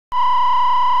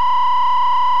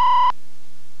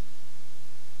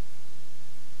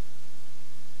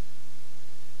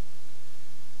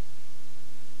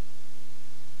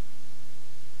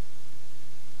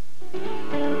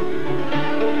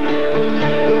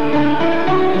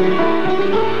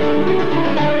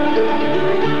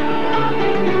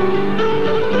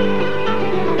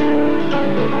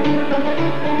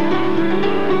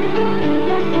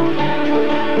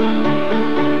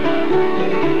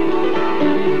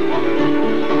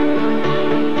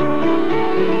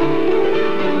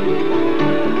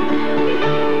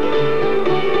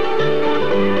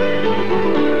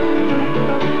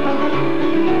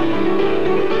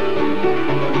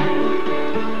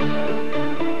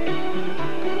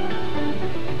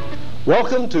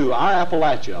Welcome to Our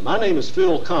Appalachia. My name is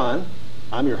Phil Conn.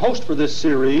 I'm your host for this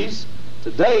series.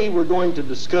 Today we're going to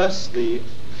discuss the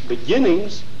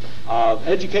beginnings of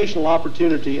educational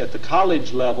opportunity at the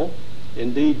college level,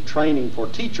 indeed training for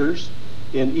teachers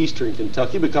in eastern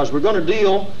Kentucky, because we're going to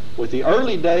deal with the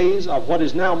early days of what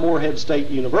is now Morehead State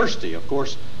University. Of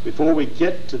course, before we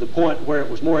get to the point where it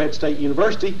was Morehead State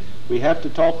University, we have to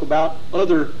talk about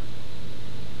other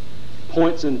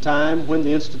points in time when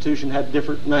the institution had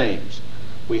different names.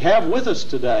 We have with us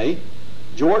today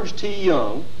George T.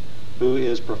 Young, who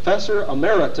is Professor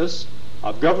Emeritus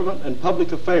of Government and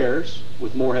Public Affairs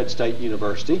with Morehead State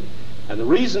University. And the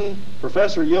reason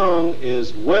Professor Young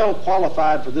is well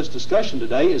qualified for this discussion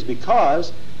today is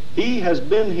because he has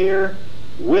been here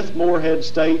with Morehead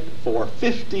State for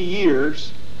 50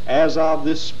 years as of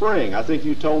this spring. I think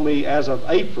you told me as of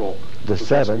April. The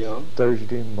 7th,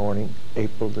 Thursday morning,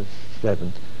 April the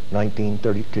 7th,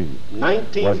 1932.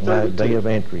 1932. Was my day of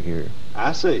entry here.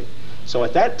 I see. So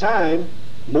at that time,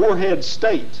 Morehead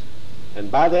State,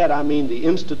 and by that I mean the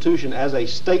institution as a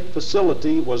state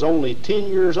facility, was only 10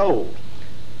 years old.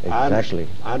 Exactly.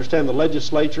 I understand the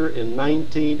legislature in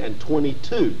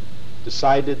 1922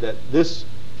 decided that this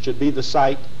should be the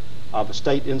site of a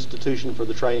state institution for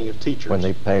the training of teachers. When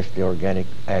they passed the Organic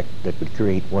Act that would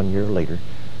create 1 year later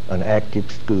an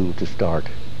active school to start.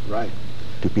 Right.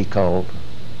 To be called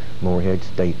Morehead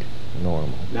State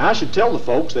Normal. Now I should tell the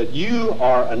folks that you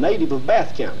are a native of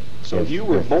Bath County. So Yes, you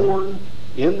were yes, born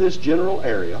in this general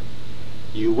area.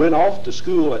 You went off to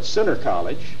school at Center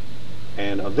College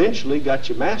and eventually got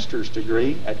your master's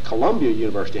degree at Columbia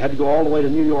University. Had to go all the way to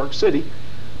New York City,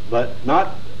 but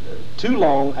not too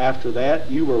long after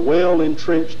that you were well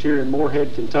entrenched here in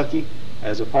Morehead, Kentucky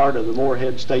as a part of the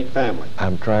Morehead State family.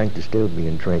 I'm trying to still be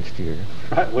entrenched here.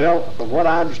 Right. Well, from what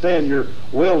I understand, you're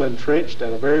well entrenched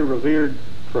and a very revered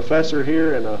professor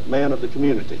here and a man of the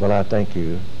community. Well, I thank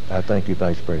you. I thank you,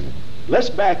 Vice President.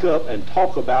 Let's back up and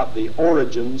talk about the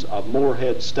origins of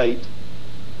Morehead State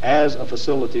as a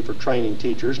facility for training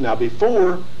teachers. Now,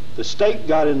 before the state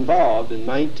got involved in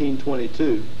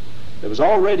 1922, there was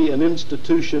already an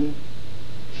institution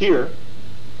here,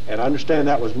 and I understand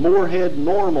that was Morehead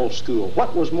Normal School.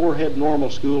 What was Morehead Normal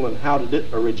School and how did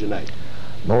it originate?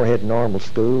 Morehead Normal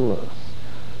School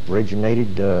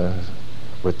originated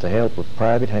with the help of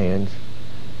private hands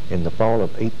in the fall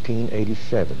of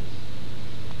 1887.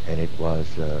 And it was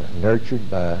nurtured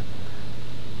by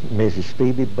Mrs.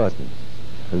 Phoebe Button,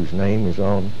 whose name is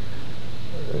on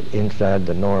inside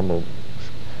the Normal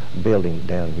building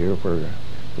down here where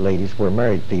ladies, where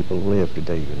married people live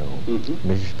today, you know.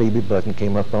 Mm-hmm. Mrs. Phoebe Button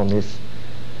came up on this,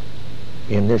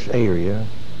 in this area,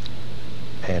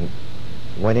 and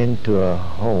went into a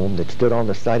home that stood on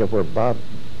the site of where Bob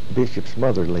Bishop's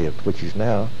mother lived, which is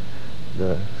now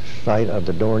the site of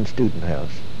the Dorn Student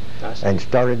House, and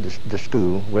started the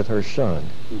school with her son,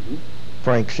 mm-hmm.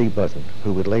 Frank C. Button,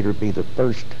 who would later be the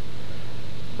first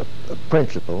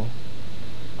principal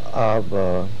of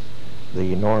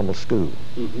the Normal School.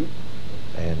 Mm-hmm.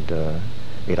 And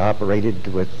it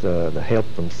operated with the help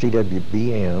from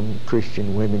CWBM,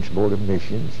 Christian Women's Board of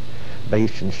Missions,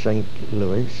 based in St.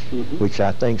 Louis, mm-hmm. which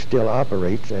I think still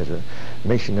operates as a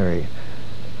missionary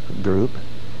group,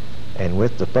 and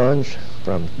with the funds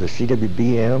from the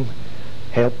CWBM,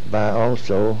 helped by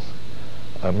also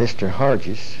Mr.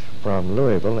 Hargis from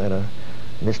Louisville and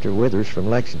Mr. Withers from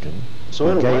Lexington, so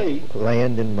in a way,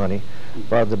 land and money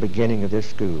for the beginning of this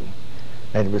school.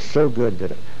 And it was so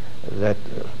good that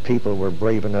people were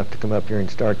brave enough to come up here and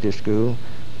start this school.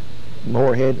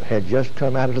 Morehead had just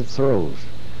come out of the throes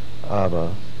of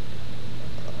a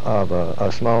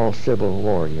small civil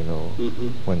war, you know, mm-hmm.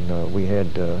 when we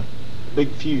had big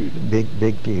feud.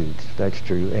 Big feuds. That's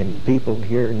true, and people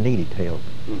here needed help.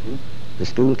 Mm-hmm. The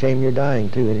school came near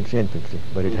dying too in its infancy,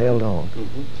 but it mm-hmm. held on.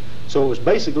 Mm-hmm. So it was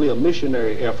basically a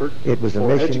missionary effort. It was for a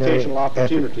missionary educational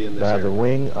opportunity in this by area. the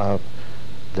wing of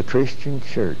the Christian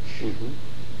Church. Mm-hmm.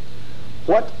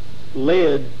 What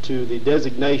led to the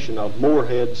designation of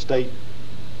Morehead State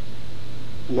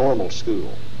Normal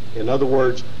School? In other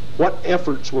words, what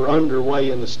efforts were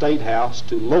underway in the State House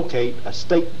to locate a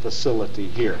state facility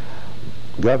here?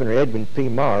 Governor Edwin P.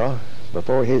 Morrow,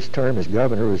 before his term as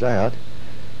governor was out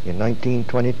in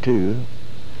 1922,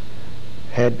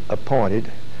 had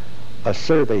appointed a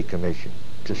survey commission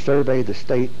to survey the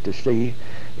state to see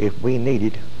if we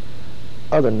needed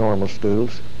other normal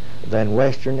schools than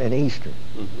Western and Eastern.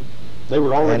 Mm-hmm. They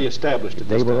were already established at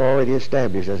this They were time. already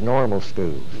established as normal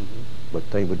schools, mm-hmm. but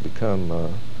they would become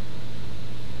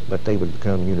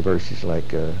universities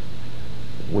like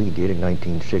we did in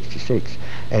 1966.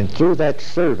 And through that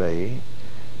survey,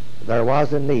 there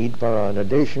was a need for an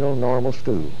additional normal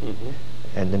school,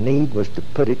 and the need was to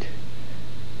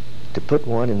put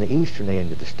one in the eastern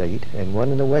end of the state and one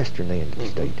in the western end of the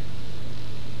state.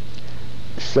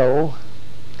 So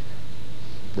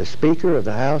the Speaker of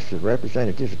the House of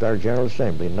Representatives of our General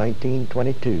Assembly in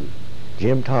 1922,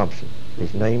 Jim Thompson,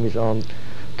 his name is on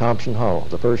Thompson Hall,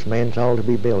 the first men's hall to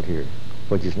be built here,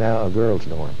 which is now a girls'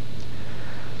 dorm,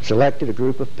 selected a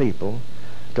group of people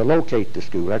to locate the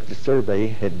school after the survey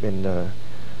had been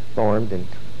formed and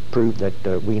proved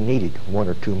that we needed one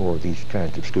or two more of these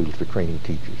kinds of schools for training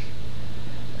teachers.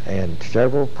 And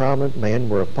several prominent men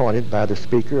were appointed by the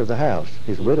Speaker of the House.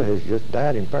 His widow has just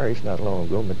died in Paris not long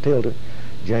ago, Matilda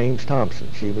James Thompson.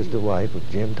 She was the wife of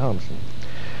Jim Thompson.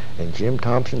 And Jim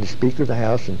Thompson, the Speaker of the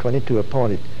House in 22,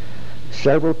 appointed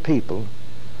several people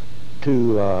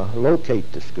to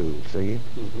locate the school, see?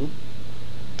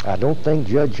 I don't think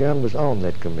Judge Young was on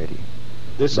that committee,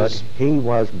 but he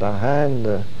was behind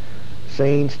the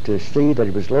scenes to see that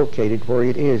it was located where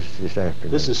it is this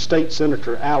afternoon. This is State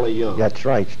Senator Allie Young. That's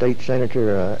right, State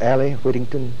Senator Allie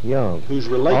Whittington Young. Who's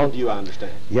related to you, I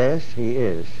understand. Yes, he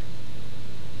is.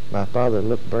 My father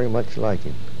looked very much like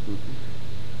him.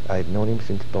 I'd known him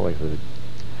since boyhood.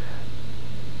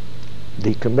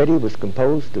 The committee was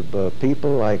composed of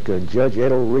people like Judge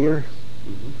Edel Rear,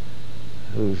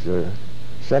 whose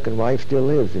second wife still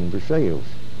lives in Versailles.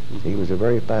 He was a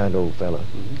very fine old fellow.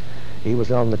 He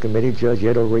was on the committee, Judge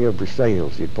Edel Rear of Versailles.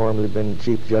 He had formerly been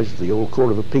Chief Judge of the old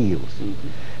Court of Appeals.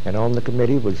 And on the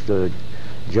committee was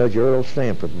Judge Earl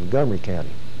Sanford of Montgomery County.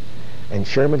 And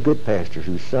Sherman Goodpasture,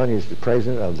 whose son is the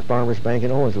president of the Farmers Bank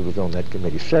in Owensville, was on that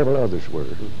committee. Several others were.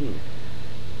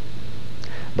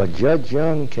 But Judge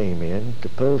Young came in to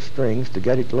pull strings to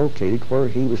get it located where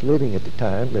he was living at the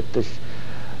time that this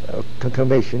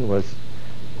commission was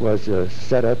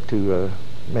set up to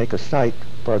make a site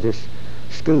for this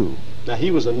school. Now,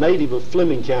 he was a native of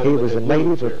Fleming County. He was a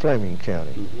native of Fleming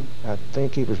County. I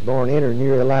think he was born in or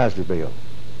near Elizabethville,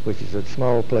 which is a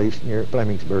small place near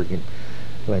Flemingsburg in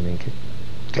Fleming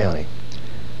County.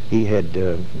 He had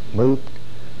moved,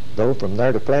 though, from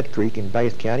there to Flat Creek in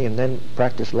Bath County, and then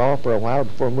practiced law for a while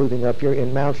before moving up here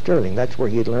in Mount Sterling. That's where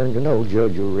he had learned to know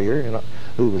Judge O'Rear,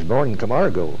 who was born in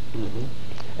Camargo,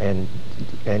 and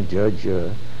Judge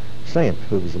Samp,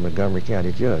 who was a Montgomery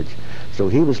County judge. So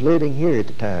he was living here at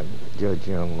the time, Judge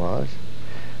Young was,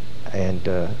 and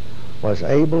was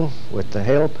able, with the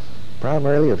help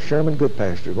primarily of Sherman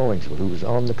Goodpasture of Owensville, who was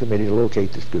on the committee to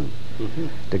locate the school,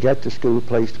 to get the school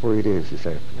placed where it is this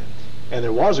afternoon. And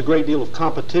there was a great deal of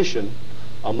competition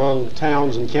among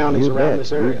towns and counties around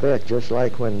this area. You bet, just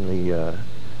like when the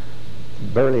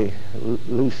Burley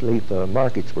loose leaf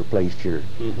markets were placed here.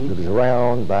 It was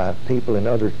around by people in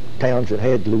other towns that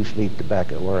had loose leaf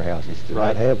tobacco warehouses. Did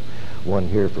not have one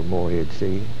here for Morehead,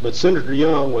 see. But Senator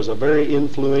Young was a very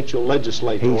influential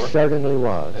legislator. He certainly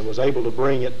was. And was able to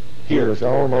bring it here. He was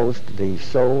almost the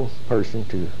sole person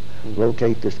to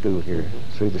locate the school here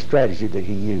through the strategy that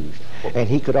he used. And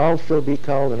he could also be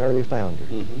called an early founder,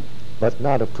 but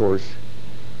not, of course,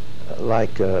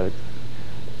 like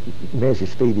Mrs.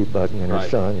 Phoebe Button and her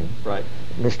son, and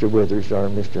Mr. Withers or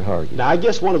Mr. Hardy. Now, I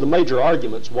guess one of the major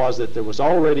arguments was that there was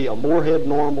already a Morehead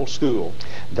Normal School,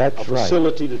 a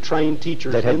facility to train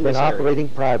teachers that had in been this area. operating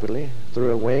privately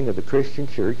through a wing of the Christian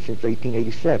Church since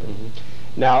 1887.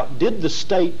 Now, did the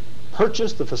state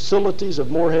purchase the facilities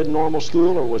of Morehead Normal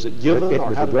School, or was it given? It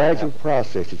was a gradual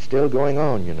process. It's still going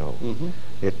on, you know.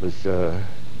 It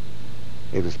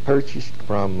was purchased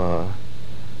from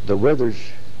the Withers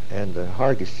and the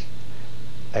Hargis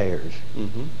heirs,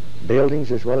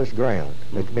 buildings as well as ground.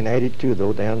 It's been added to,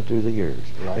 though, down through the years.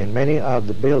 And many of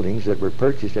the buildings that were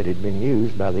purchased that had been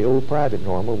used by the old private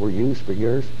Normal were used for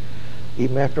years,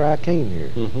 even after I came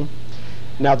here.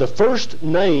 Now, the first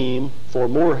name for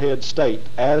Morehead State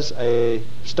as a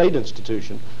state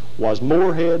institution was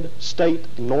Morehead State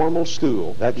Normal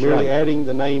School. That's merely adding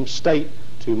the name state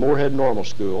to Morehead Normal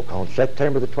School. On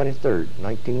September the 23rd,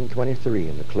 1923,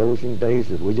 in the closing days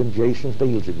of William Jason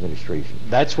Field's administration.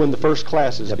 That's when the first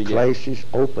classes began. The classes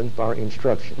opened for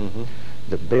instruction.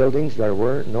 The buildings, there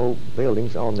were no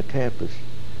buildings on the campus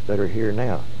that are here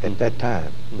now. At that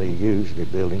time, they used the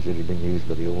buildings that had been used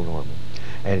by the old Normal.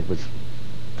 And it was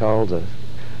called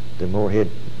the Morehead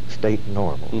State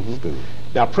Normal School.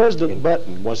 Now, President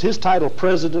Button, was his title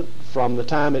president from the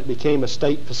time it became a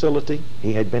state facility?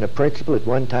 He had been a principal at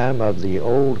one time of the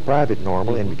old private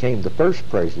Normal and became the first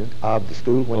president of the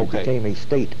school when it became a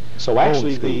state. So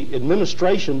actually the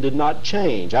administration did not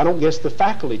change. I don't guess the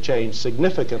faculty changed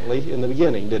significantly in the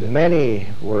beginning, did it? Many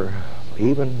were,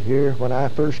 even here when I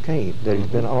first came, that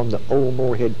had been on the old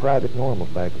Morehead private Normal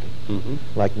faculty.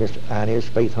 like Miss Inez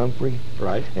Faith Humphrey,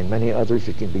 Right. and many others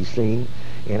that can be seen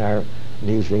in our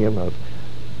Museum of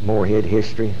Morehead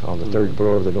History on the third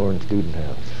floor of the Dorn Student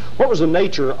House. What was the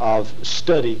nature of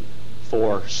study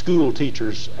for school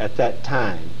teachers at that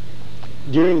time?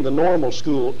 During the normal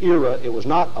school era, it was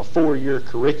not a 4-year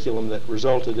curriculum that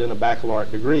resulted in a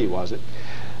baccalaureate degree, was it?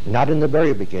 Not in the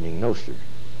very beginning, no, sir.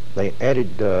 They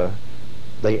added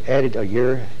a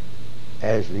year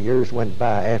as the years went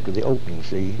by after the opening.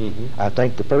 See, I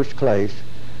think the first class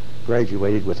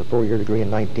graduated with a 4-year degree in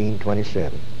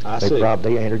 1927.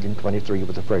 They entered in 23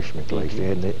 with a freshman class.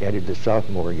 They added the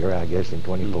sophomore year, I guess, in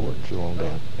 24 and so on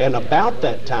down. And about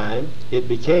that time, it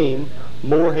became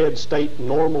Morehead State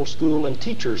Normal School and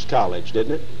Teachers College,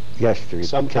 didn't it? Yes, sir.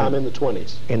 Sometime in the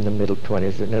 20s. In the middle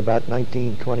 20s, and about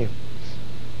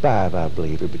 1925, I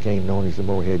believe, it became known as the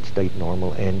Morehead State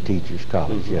Normal and Teachers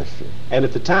College. Yes, sir. And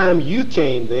at the time you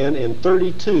came then, in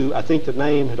 32, I think the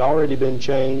name had already been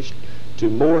changed to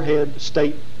Morehead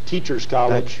State Teachers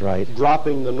College. That's right.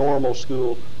 Dropping the normal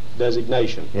school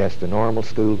designation. Yes, the normal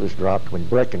school was dropped when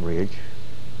Breckenridge,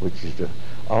 which is the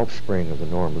offspring of the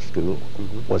normal school,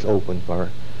 was opened for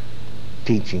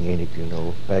teaching in it, you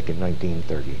know, back in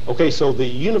 1930. Okay, so the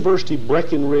University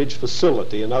Breckenridge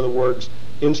facility, in other words,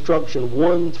 instruction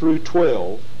 1 through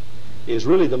 12, is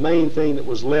really the main thing that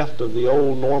was left of the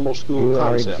old normal school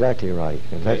concept. You are exactly right,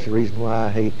 and that's the reason why I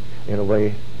hate, in a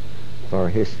way, for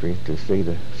history to see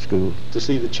the school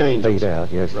the changes fade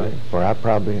out. Yes, right. Sir. For I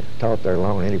probably taught there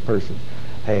longer than any person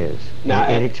has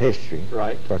in its history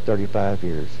for 35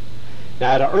 years.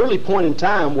 Now, at an early point in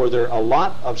time, were there a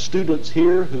lot of students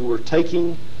here who were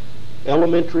taking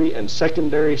elementary and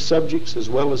secondary subjects, as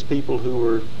well as people who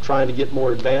were trying to get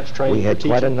more advanced training? We had for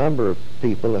quite a teaching? number of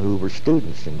people who were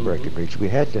students in Breckenridge. We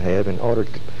had to have, in order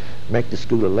to make the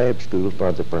school a lab school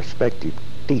for the prospective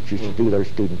teachers to do their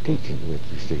student teaching with,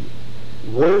 you see.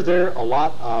 Were there a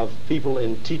lot of people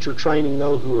in teacher training,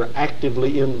 though, who were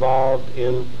actively involved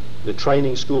in the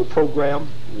training school program?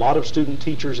 A lot of student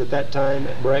teachers at that time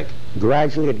at Breck?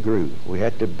 Gradually it grew. We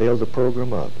had to build the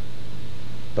program up.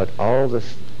 But all the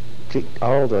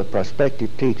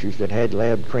prospective teachers that had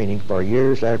lab training for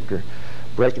years after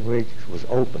Breckenridge was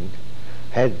opened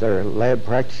had their lab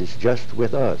practices just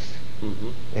with us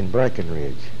in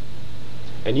Breckenridge.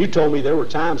 And you told me there were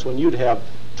times when you'd have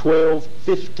 12,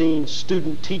 15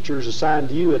 student teachers assigned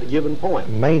to you at a given point.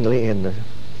 Mainly in the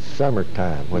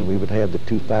summertime when we would have the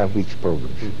 2 5-week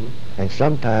programs. And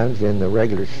sometimes in the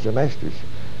regular semesters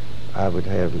I would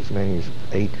have as many as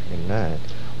 8 and 9.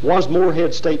 Was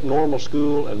Morehead State Normal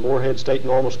School and Morehead State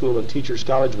Normal School and Teachers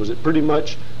College, was it pretty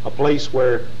much a place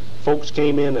where folks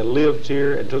came in and lived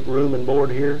here and took room and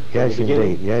board here? Yes,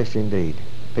 indeed. Yes, indeed.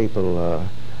 People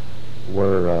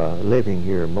were living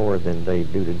here more than they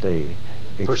do today.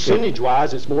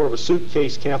 Percentage-wise, it's more of a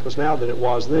suitcase campus now than it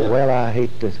was then. Well, I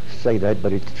hate to say that,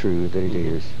 but it's true that it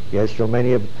is. Yes, so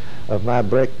many of my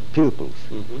Breck pupils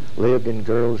lived in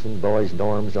girls' and boys'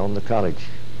 dorms on the college.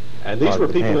 And these were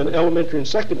people in elementary and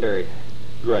secondary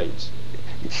grades.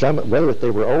 Well, if they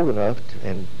were old enough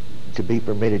and to be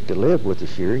permitted to live with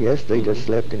us here, yes, they just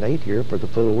slept and ate here for the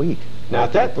full week. Now,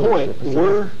 at that point,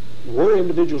 were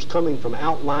individuals coming from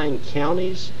outlying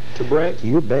counties to Breck?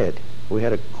 You bet. We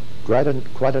had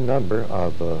quite a number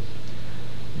of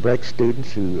Breck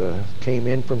students who came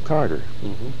in from Carter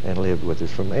and lived with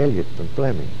us, from Elliott, from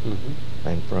Fleming,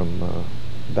 and from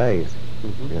Bath.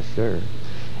 Yes, sir.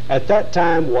 At that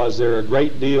time, was there a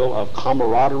great deal of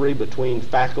camaraderie between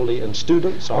faculty and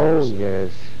students? Oh,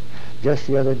 yes. Just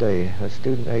the other day, a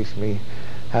student asked me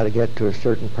how to get to a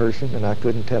certain person, and I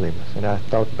couldn't tell him. And I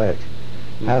thought back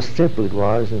how simple it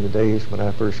was in the days when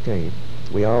I first came.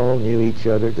 We all knew each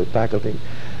other, the faculty.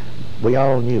 We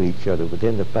all knew each other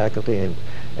within the faculty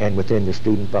and within the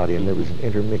student body, and there was an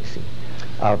intermixing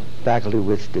of faculty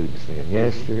with students then.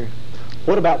 Yes, sir.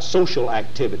 What about social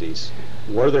activities?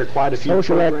 Were there quite a few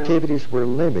Social programs? activities were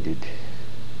limited.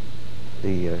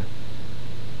 The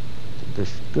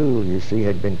school, you see,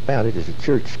 had been founded as a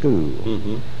church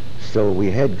school. So we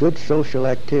had good social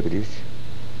activities,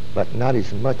 but not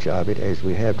as much of it as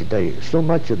we have today. So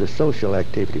much of the social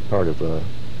activity part of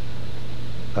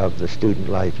the student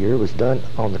life here was done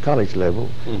on the college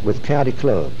level with county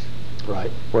clubs,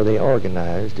 where they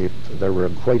organized, if there were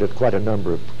quite a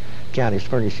number of counties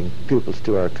furnishing pupils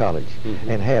to our college,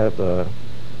 and have,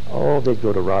 they'd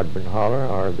go to Rodburn Holler,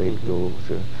 or they'd go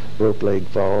to Broke Leg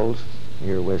Falls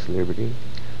near West Liberty,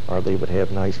 or they would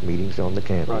have nice meetings on the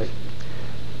campus.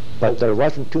 But there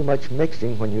wasn't too much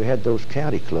mixing when you had those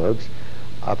county clubs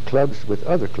of clubs with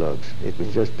other clubs. It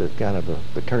was just a kind of a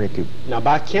fraternity. Now,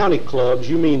 by county clubs,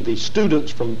 you mean the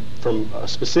students from a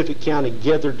specific county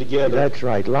gathered together? That's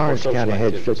right. Lawrence County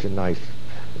had such a nice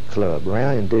club.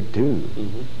 Ryan did too.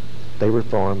 Mm-hmm. They were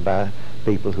formed by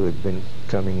people who had been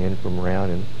coming in from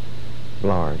Round and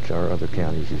Lawrence or other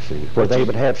counties, you see, where they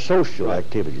would have social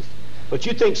activities. But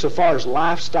you think so far as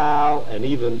lifestyle and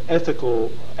even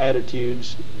ethical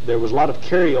attitudes, there was a lot of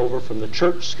carryover from the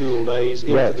church school days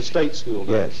into the state school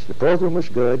days? Yes, the program was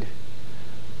good,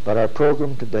 but our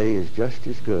program today is just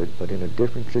as good, but in a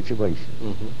different situation.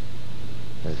 Mm-hmm.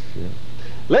 That's,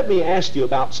 Let me ask you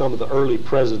about some of the early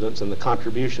presidents and the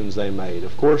contributions they made.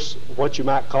 Of course, what you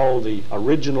might call the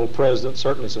original president,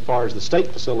 certainly so far as the state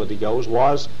facility goes,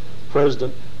 was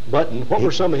President Button. What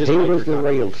were some of his major He was the rail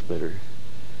contributions? splitter.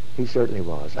 He certainly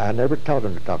was. I never taught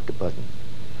him to talk to Button,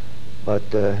 but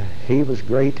he was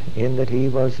great in that he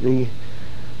was the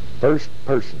first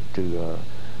person to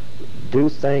do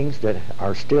things that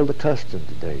are still the custom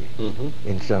today. Mm-hmm.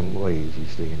 In some ways, you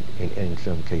see, in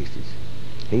some cases.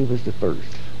 He was the first.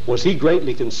 Was he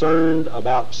greatly concerned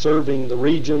about serving the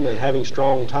region and having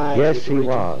strong ties with Yes, the he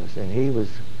region? was, and he was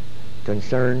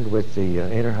concerned with the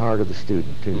inner heart of the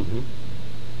student, too. Mm-hmm.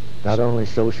 Not only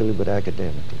socially, but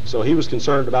academically. So he was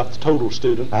concerned about the total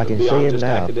student I can see beyond him just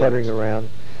now, academics. puttering around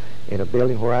in a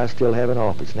building where I still have an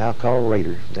office, now called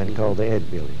Raider, then called the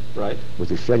Ed Building, Right. with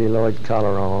his celluloid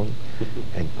collar on,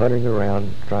 and puttering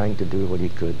around trying to do what he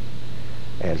could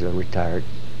as a retired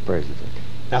president.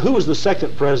 Now, who was the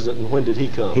second president and when did he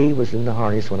come? He was in the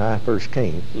harness when I first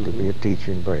came to be a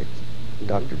teacher in Breck,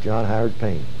 Dr. John Howard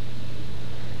Payne.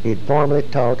 He'd formerly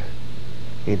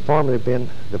been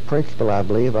the principal, I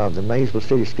believe, of the Maysville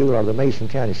City School or the Mason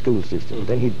County School System.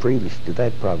 Then he'd previous to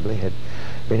that probably had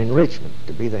been in Richmond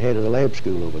to be the head of the lab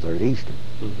school over there at Eastern.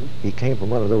 He came from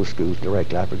one of those schools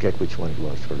directly. I forget which one it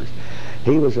was first.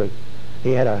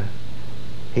 He had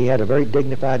a very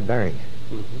dignified bearing.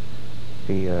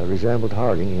 He resembled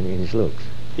Harding in his looks.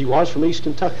 He was from East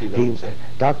Kentucky, though.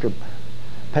 Dr.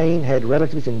 Payne had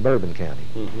relatives in Bourbon County,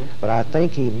 but I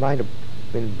think he might have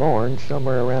been born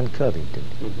somewhere around Covington.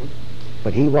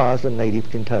 But he was a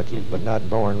native Kentuckian, but not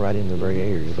born right in the very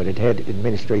area. But it had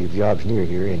administrative jobs near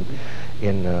here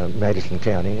in Madison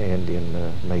County and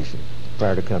in Mason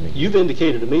prior to coming. You've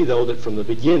indicated to me, though, that from the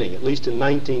beginning, at least in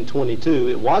 1922,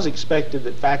 it was expected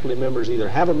that faculty members either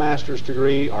have a master's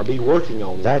degree or be working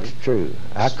on one. That's true.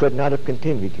 I could not have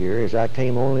continued here, as I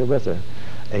came only with a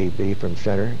A.B. from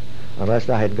Center, unless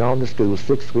I had gone to school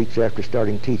 6 weeks after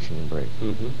starting teaching in Breck.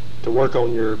 To work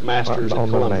on your master's On at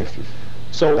my Columbia. master's.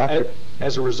 So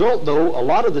as a result, though, a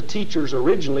lot of the teachers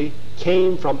originally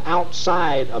came from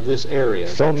outside of this area.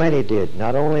 So many did,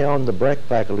 not only on the Breck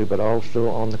faculty, but also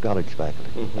on the college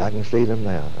faculty. I can see them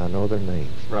now. I know their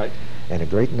names. Right. And a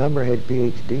great number had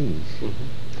PhDs,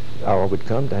 or would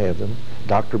come to have them.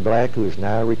 Dr. Black, who is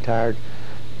now a retired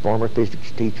former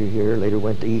physics teacher here, later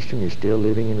went to Eastern, is still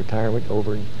living in retirement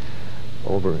over in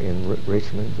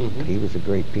Richmond. He was a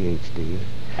great PhD.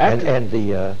 And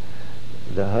the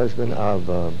husband of,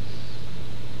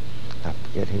 I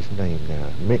forget his name now,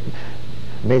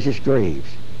 Mrs. Graves,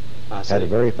 had a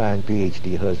very fine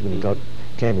PhD husband. He taught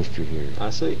chemistry here. I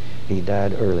see. He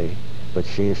died early, but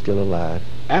she is still alive.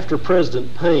 After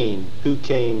President Payne, who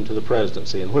came to the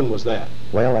presidency, and when was that?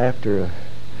 Well, after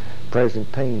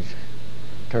President Payne's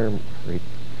term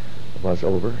was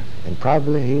over, and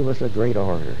probably he was a great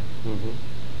orator.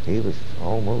 He was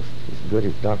almost as good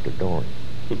as Dr. Dorn.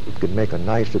 Could make a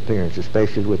nice appearance,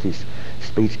 especially with his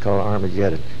speech called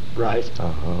Armageddon. Right.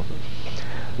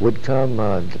 Would come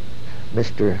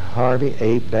Mr. Harvey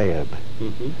A. Babb.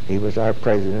 He was our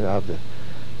president of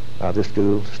the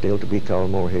school, still to be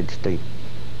called Morehead State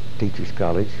Teachers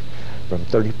College, from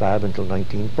 35 until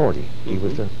 1940. He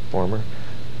was the former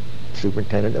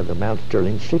superintendent of the Mount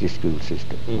Sterling City School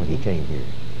System when he came here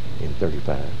in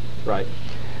 35. Right.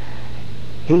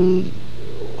 He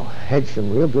had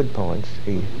some real good points.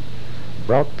 He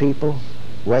brought people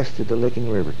west of the Licking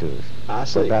River to us. I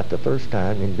see. For about the first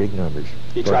time in big numbers.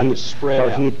 He tried to spread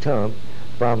out. He had come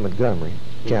from Montgomery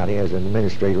County as an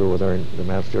administrator over there in the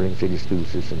Mount Sterling City School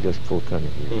System just before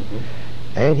coming here.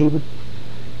 And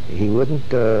he wouldn't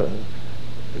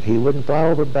fly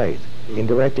over Bath.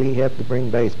 Indirectly, he had to bring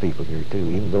Bath people here too,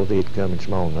 even though they had come in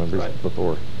small numbers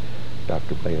before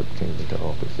Dr. Babb came into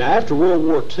office. Now, after World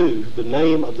War II, the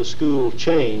name of the school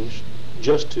changed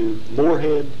just to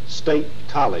Morehead State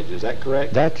College. Is that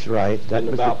correct? That's right. That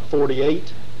in was about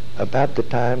 48? About the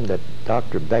time that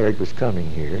Dr. Baird was coming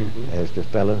here as the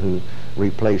fellow who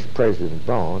replaced President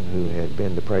Vaughn, who had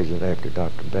been the president after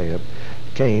Dr. Babb,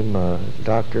 came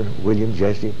Dr. William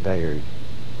Jesse Baird.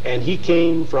 And he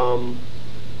came from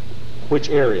which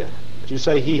area? Did you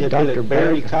say he had been at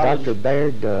Berry College? Dr.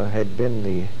 Baird had been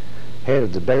the head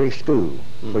of the Berry School,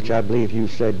 which I believe you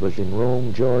said was in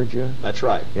Rome, Georgia. That's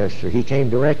right. Yes, sir. He came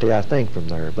directly, I think, from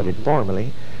there, but had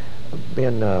formerly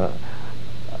been the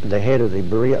head of the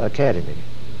Berea Academy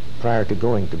prior to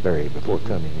going to Berry before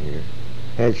coming here.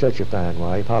 Had such a fine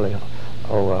wife.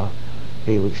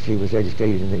 She was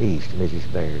educated in the East,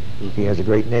 Mrs. Baird. He has a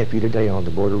great nephew today on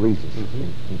the Board of Regents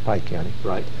in Pike County.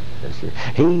 Right. Yes, sir.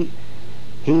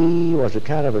 He was a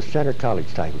kind of a center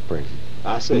college type of president.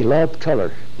 I see. He loved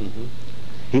color.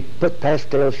 He put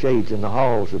pastel shades in the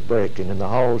halls of brick and in the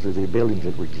halls of the buildings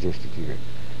that existed here.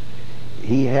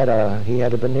 He had a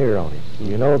veneer on him.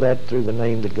 You know that through the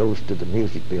name that goes to the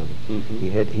music building.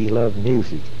 He loved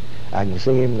music. I can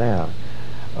see him now.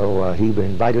 He would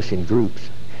invite us in groups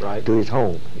to his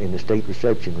home in the state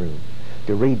reception room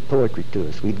to read poetry to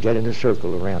us. We'd get in a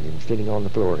circle around him, sitting on the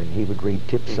floor, and he would read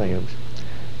Tip Sams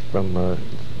from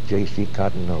J.C.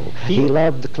 Cotton. He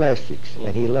loved the classics,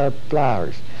 and he loved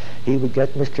flowers. He would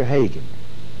get Mr. Hagan,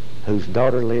 whose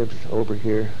daughter lives over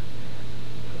here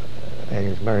and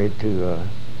is married to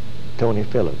Tony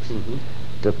Phillips,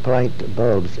 to plant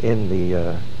bulbs in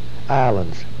the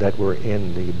islands that were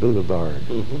in the boulevard.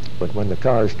 But when the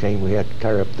cars came, we had to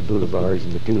tear up the boulevards,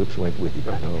 and the tulips went with it.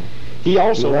 You know. He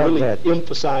also really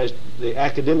emphasized the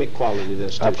academic quality of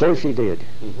this. Of course he did.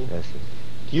 Yes, sir.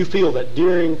 Do you feel that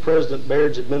during President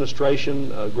Baird's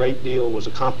administration a great deal was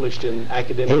accomplished in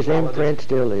academic His quality? imprint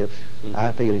still lives.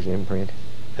 I feel his imprint.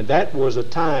 And that was a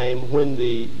time when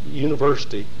the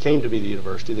university, came to be the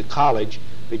university, the college,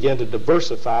 began to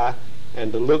diversify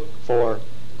and to look for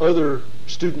other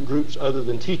student groups other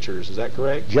than teachers. Is that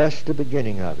correct? Just the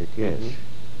beginning of it, yes.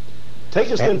 Take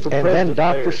us then from President And then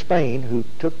Dr. Baird. Spain, who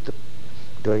took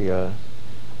the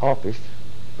office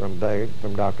from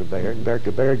Dr. Baird.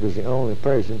 Dr. Baird was the only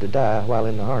president to die while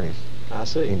in the harness. I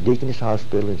see. In Deaconess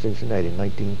Hospital in Cincinnati in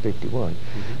 1951.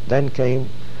 Then came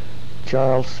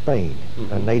Charles Spain,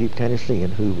 a native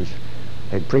Tennessean who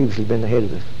had previously been the head of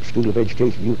the School of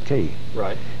Education, UK.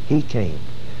 Right. He came,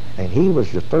 and he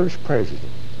was the first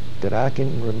president that I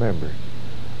can remember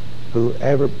who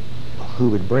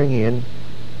would bring in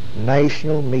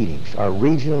national meetings or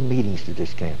regional meetings to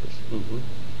this campus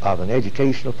of an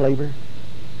educational flavor.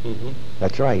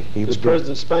 That's right.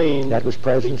 President Spain that was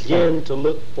President began Spain. to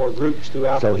look for groups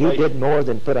throughout the nation. So he did more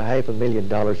than put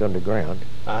 $500,000 underground.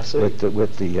 I see.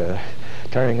 With the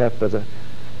turning up of the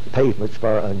pavements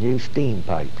for a new steam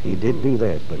pipe. He did do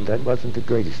that, but that wasn't the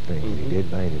greatest thing he did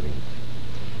by any means.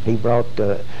 He brought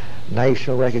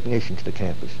national recognition to the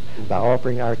campus by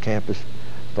offering our campus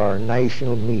for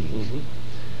national meetings.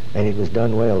 And it was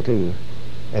done well, too.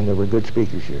 And there were good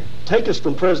speakers here. Take us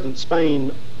from President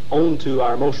Spain on to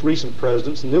our most recent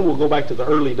presidents, and then we'll go back to the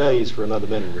early days for another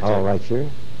minute or two. All right, sir.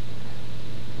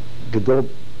 To go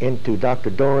into Dr.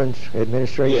 Doran's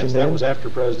administration. Yes, that was after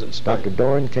President Spain. Dr.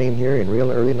 Doran came here in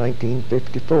real early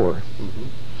 1954.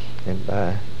 And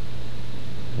by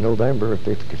November of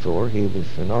 54, he was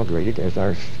inaugurated as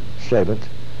our 7th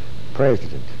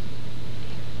president.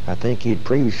 I think he'd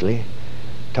previously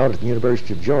taught at the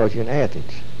University of Georgia in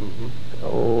Athens.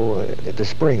 At the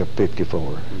spring of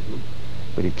 54.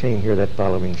 But he came here that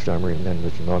following summer and then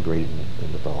was inaugurated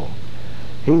in the fall.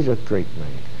 He's a great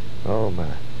man. Oh,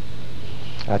 my.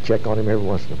 I check on him every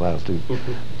once in a while through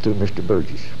Mr.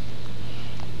 Burgess.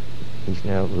 He's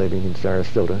now living in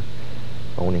Sarasota,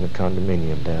 owning a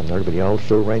condominium down there, but he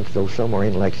also rents, though, somewhere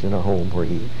in Lexington, a home where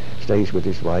he stays with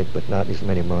his wife, but not as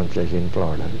many months as in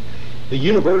Florida. The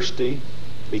university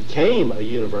became a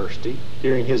university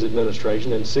during his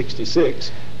administration in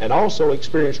 '66 and also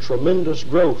experienced tremendous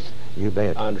growth. You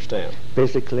bet. I understand.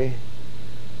 Physically,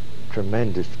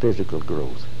 tremendous physical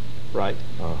growth. Right.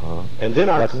 And then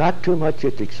but not too much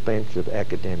at the expense of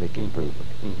academic improvement.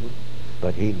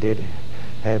 But he did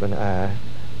have an eye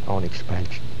on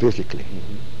expansion physically.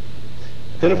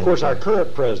 Then, of course, our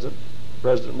current president,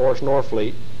 President Morris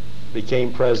Norfleet,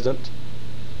 became president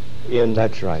in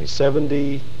That's right.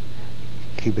 70.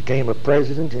 He became a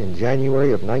president in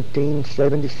January of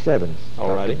 1977.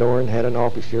 Dr. Doran had an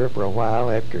office here for a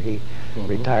while after he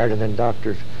retired, and then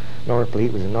Dr.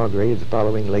 Norfleet was inaugurated the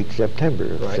following late September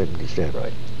of 77.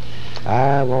 Right.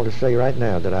 I want to say right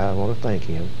now that I want to thank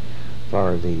him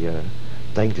for the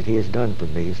things that he has done for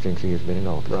me since he has been in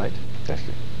office. Right. That's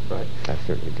it. Right. I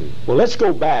certainly do. Well, let's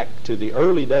go back to the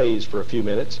early days for a few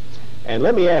minutes, and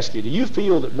let me ask you, do you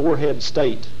feel that Morehead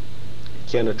State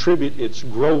can attribute its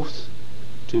growth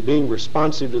to being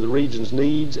responsive to the region's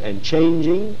needs and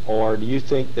changing, or do you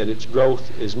think that its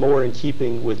growth is more in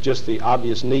keeping with just the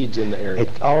obvious needs in the area?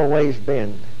 It's always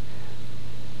been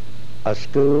a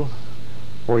school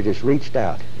where it just reached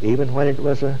out. Even when it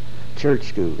was a church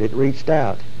school, it reached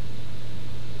out.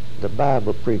 The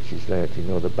Bible preaches that, you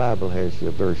know, the Bible has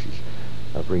the verses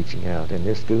of reaching out, and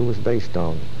this school was based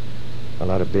on a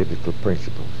lot of biblical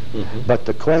principles. But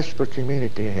the quest for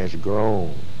community has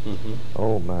grown.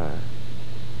 Oh my,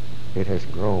 it has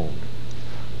grown.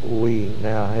 We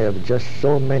now have just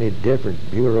so many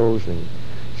different bureaus and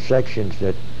sections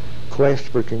that quest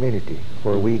for community,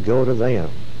 where we go to them.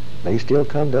 They still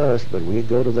come to us, but we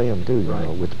go to them too, you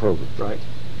know, with the program. Right.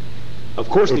 Of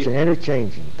course, it's an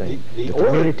interchanging thing. The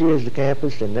community is the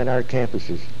campus, and then our campus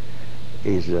is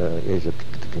the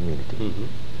community.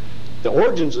 The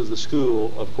origins of the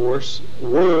school, of course,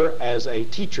 were as a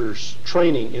teacher's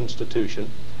training institution.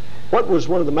 What was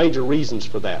one of the major reasons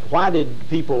for that? Why did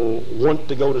people want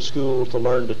to go to school to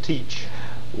learn to teach?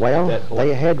 Well,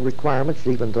 they had requirements,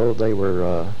 even though they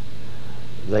were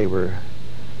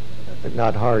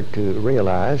not hard to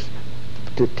realize.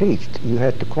 To teach, you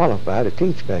had to qualify to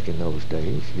teach back in those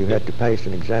days. You had to pass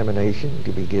an examination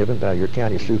to be given by your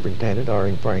county superintendent or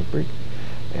in Frankfort,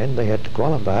 and they had to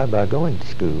qualify by going to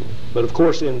school. But of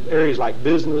course, in areas like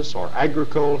business or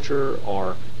agriculture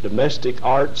or domestic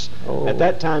arts, at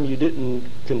that time you didn't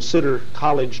consider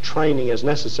college training as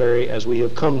necessary as we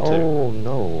have come to. Oh,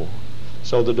 no.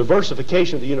 So the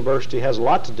diversification of the university has a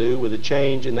lot to do with the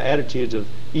change in the attitudes of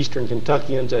Eastern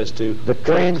Kentuckians as to the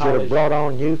trends that have brought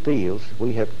on new fields.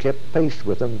 We have kept pace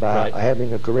with them by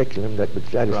having a curriculum that would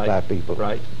satisfy people.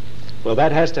 Right. Well,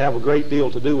 that has to have a great deal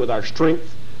to do with our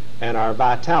strength and our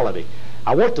vitality.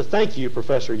 I want to thank you,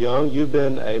 Professor Young. You've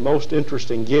been a most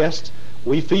interesting guest.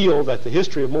 We feel that the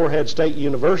history of Morehead State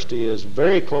University is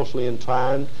very closely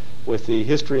entwined with the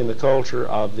history and the culture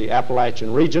of the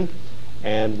Appalachian region.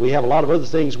 And we have a lot of other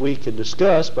things we could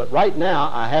discuss, but right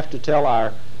now I have to tell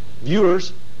our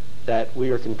viewers that we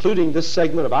are concluding this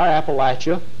segment of our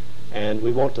Appalachia, and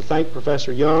we want to thank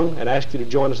Professor Young and ask you to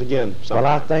join us again sometime.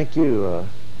 Well,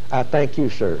 I thank you,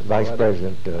 sir, Vice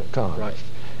President Conn,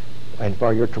 and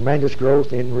for your tremendous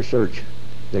growth in research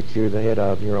that you're the head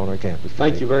of here on our campus.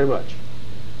 Thank you very much.